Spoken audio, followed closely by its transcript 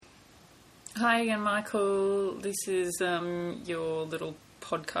Hi again, Michael. This is your little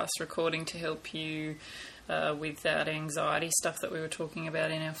podcast recording to help you with that anxiety stuff that we were talking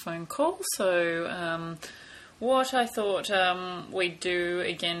about in our phone call. So what I thought we'd do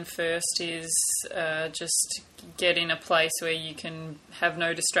again first is just get in a place where you can have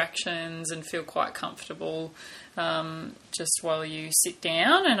no distractions and feel quite comfortable just while you sit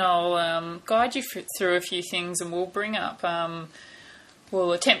down, and I'll guide you through a few things, and we'll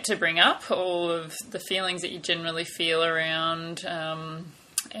attempt to bring up all of the feelings that you generally feel around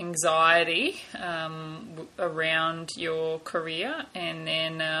anxiety around your career, and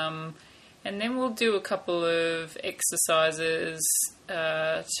then we'll do a couple of exercises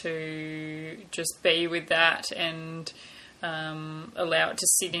to just be with that and allow it to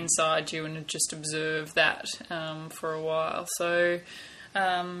sit inside you and just observe that for a while. So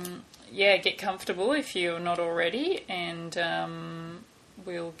get comfortable if you're not already, and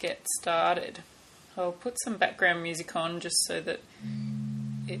we'll get started. I'll put some background music on just so that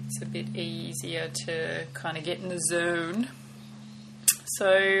it's a bit easier to kind of get in the zone.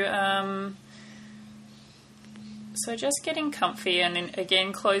 So just getting comfy, and then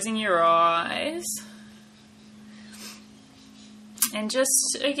again closing your eyes, and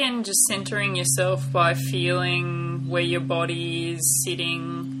just centering yourself by feeling where your body is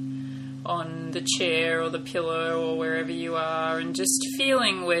sitting on the chair or the pillow or wherever you are, and just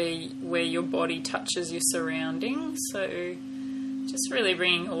feeling where your body touches your surroundings. So just really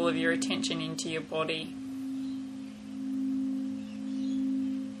bringing all of your attention into your body.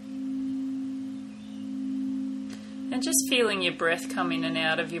 And just feeling your breath come in and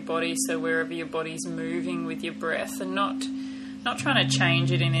out of your body, so wherever your body's moving with your breath, and not trying to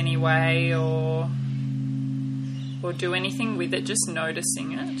change it in any way or do anything with it, just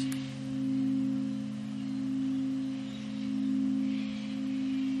noticing it.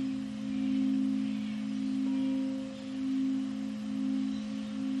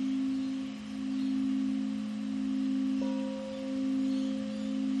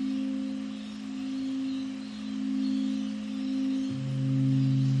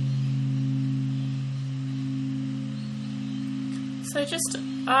 So just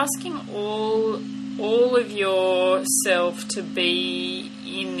asking all of yourself to be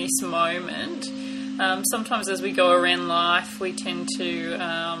in this moment. Sometimes as we go around life, we tend to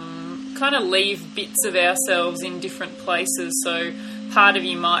kind of leave bits of ourselves in different places. So part of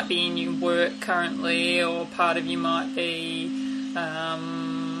you might be in your work currently, or part of you might be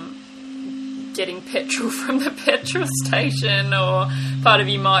getting petrol from the petrol station, or part of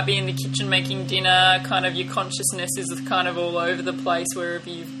you might be in the kitchen making dinner. Kind of your consciousness is kind of all over the place wherever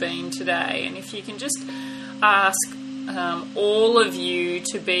you've been today. And if you can just ask all of you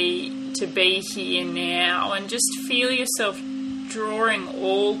to be here now, and just feel yourself drawing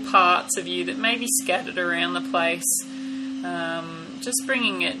all parts of you that may be scattered around the place, just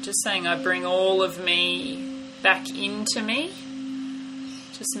bringing it, just saying, I bring all of me back into me.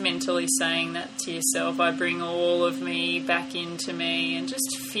 Just mentally saying that to yourself, I bring all of me back into me, and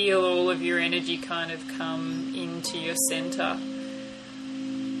just feel all of your energy kind of come into your centre.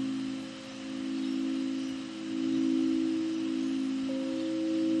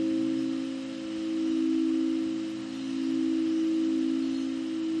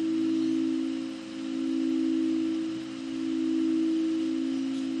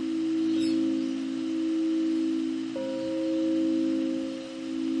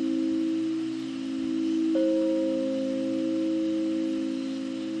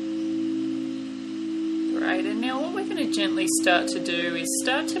 And now what we're going to gently start to do is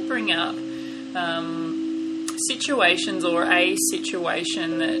start to bring up situations, or a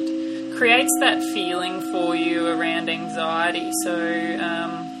situation that creates that feeling for you around anxiety. So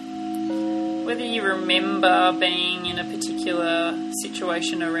whether you remember being in a particular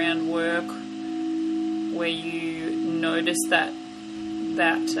situation around work where you notice that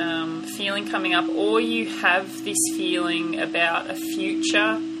feeling coming up, or you have this feeling about a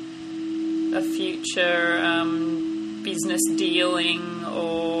future business dealing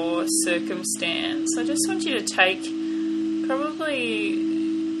or circumstance. I just want you to take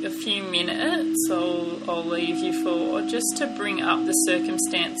probably a few minutes, I'll leave you for, just to bring up the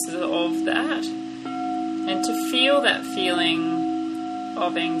circumstances of that, and to feel that feeling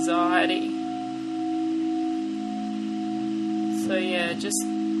of anxiety. So yeah, just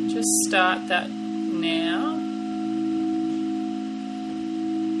start that now.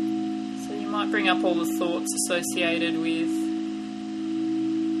 Might bring up all the thoughts associated with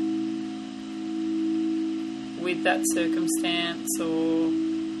that circumstance, or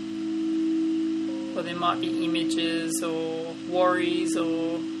there might be images or worries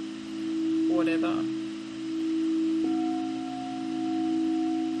or whatever.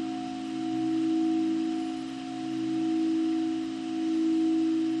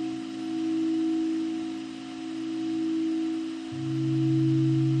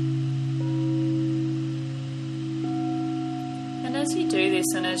 And as you do this,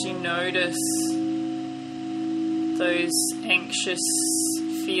 and as you notice those anxious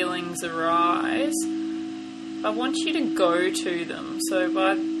feelings arise, I want you to go to them. So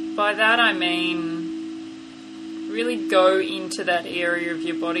by that I mean really go into that area of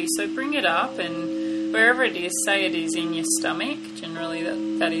your body. So bring it up, and wherever it is, say it is in your stomach. Generally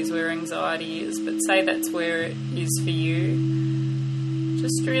that is where anxiety is, but say that's where it is for you.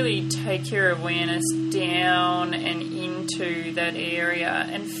 Just really take your awareness down and into that area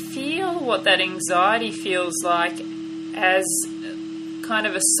and feel what that anxiety feels like as kind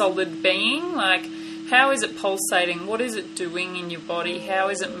of a solid being. Like, how is it pulsating? What is it doing in your body? How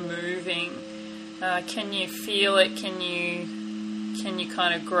is it moving? Can you feel it? Can you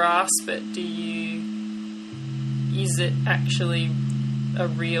kind of grasp it? Is it actually a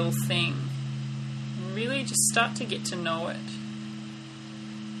real thing? And really just start to get to know it.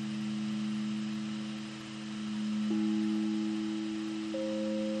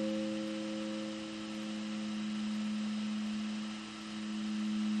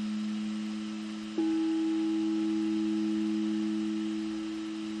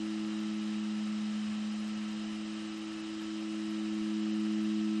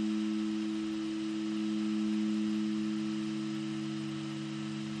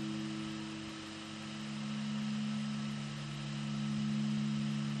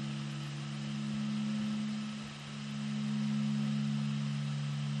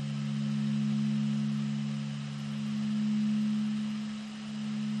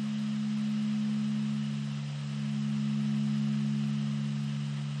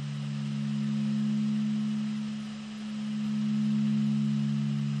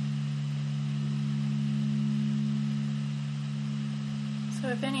 So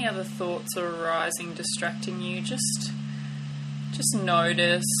if any other thoughts are arising, distracting you, just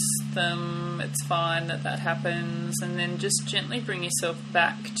notice them. It's fine that happens, and then just gently bring yourself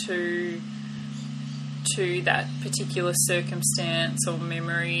back to that particular circumstance or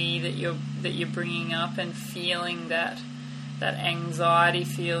memory that you're bringing up, and feeling that anxiety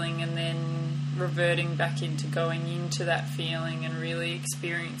feeling, and then reverting back into going into that feeling and really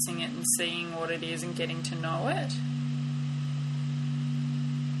experiencing it and seeing what it is and getting to know it.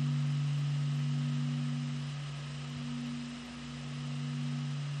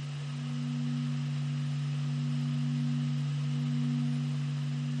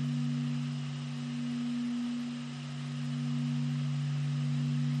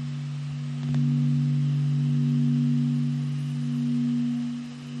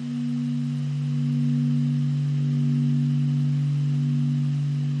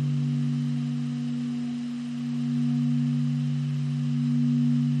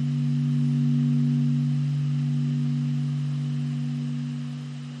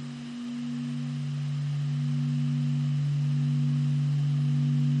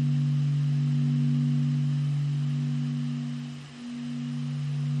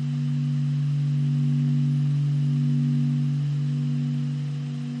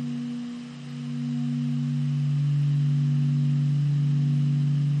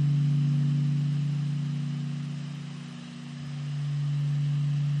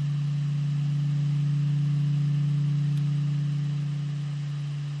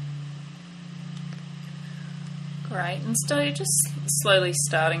 Great, and so just slowly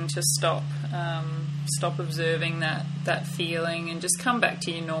starting to stop observing that feeling, and just come back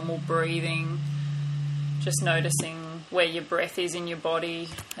to your normal breathing, just noticing where your breath is in your body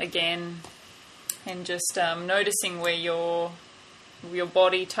again, and just noticing where your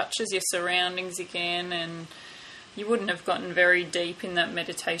body touches your surroundings again. And you wouldn't have gotten very deep in that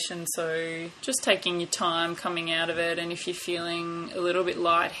meditation, so just taking your time coming out of it, and if you're feeling a little bit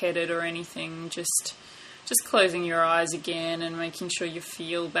lightheaded or anything, just closing your eyes again and making sure you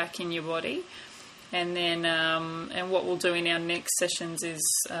feel back in your body. And then and what we'll do in our next sessions is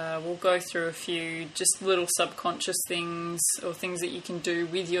we'll go through a few just little subconscious things, or things that you can do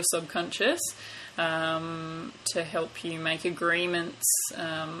with your subconscious to help you make agreements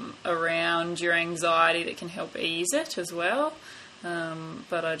around your anxiety that can help ease it as well.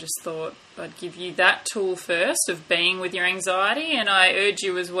 But I just thought I'd give you that tool first of being with your anxiety, and I urge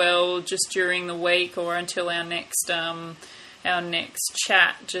you as well, just during the week or until our next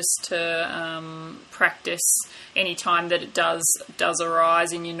chat, just to practice any time that it does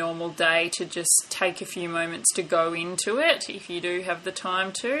arise in your normal day, to just take a few moments to go into it if you do have the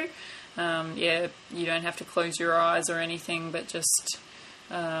time to, you don't have to close your eyes or anything, but just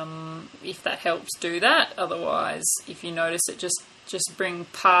if that helps, do that. Otherwise, if you notice it, just bring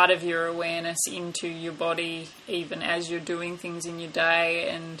part of your awareness into your body even as you're doing things in your day,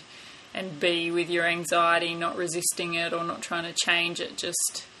 and be with your anxiety, not resisting it or not trying to change it,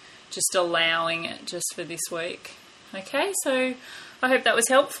 just allowing it just for this week. Okay, so I hope that was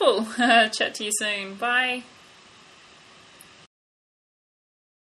helpful. Chat to you soon. Bye.